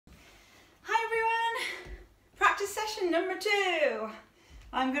number 2.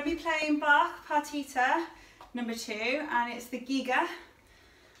 I'm going to be playing Bach Partita number 2, and it's the Giga.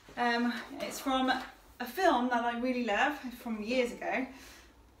 It's from a film that I really love from years ago.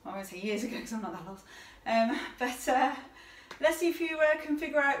 I won't say years ago because I'm not that old. But let's see if you can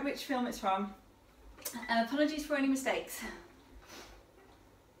figure out which film it's from. Apologies for any mistakes.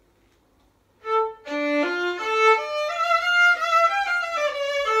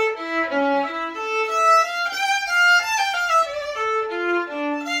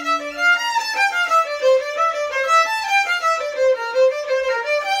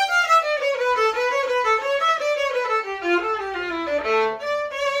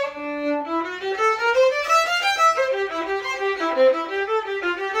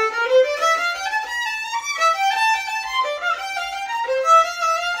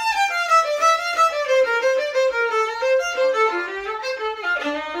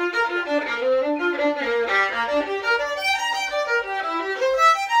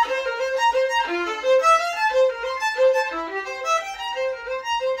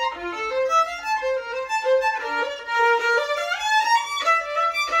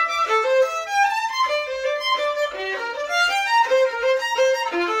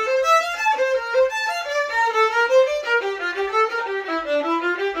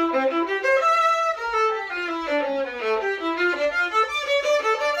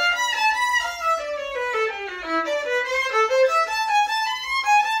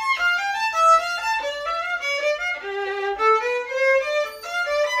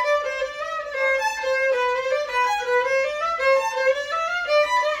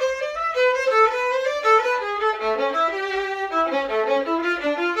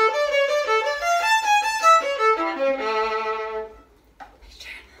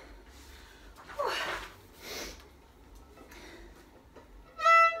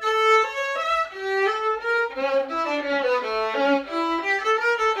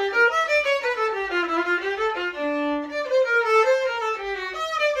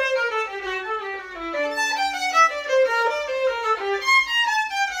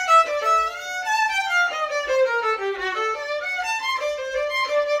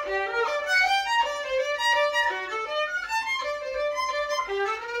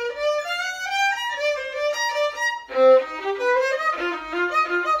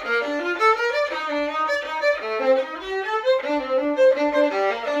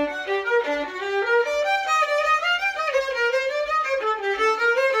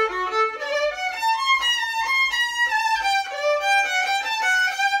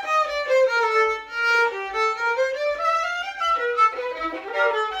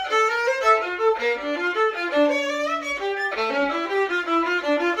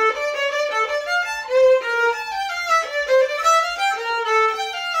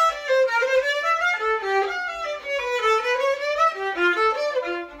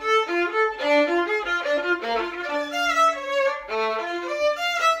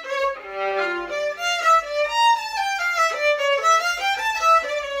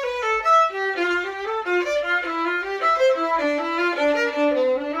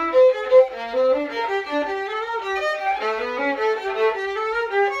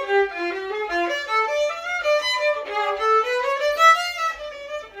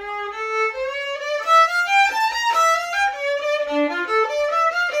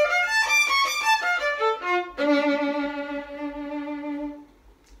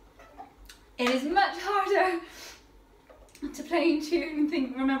 It is much harder to play in tune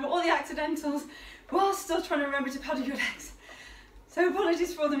and remember all the accidentals while still trying to remember to pedal your legs. So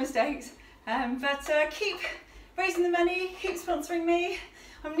apologies for all the mistakes, but keep raising the money, keep sponsoring me.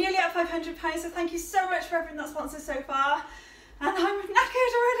 I'm nearly at £500, so thank you so much for everything that's sponsored so far. And I'm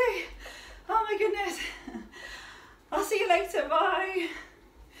knackered already. Oh my goodness. I'll see you later, bye.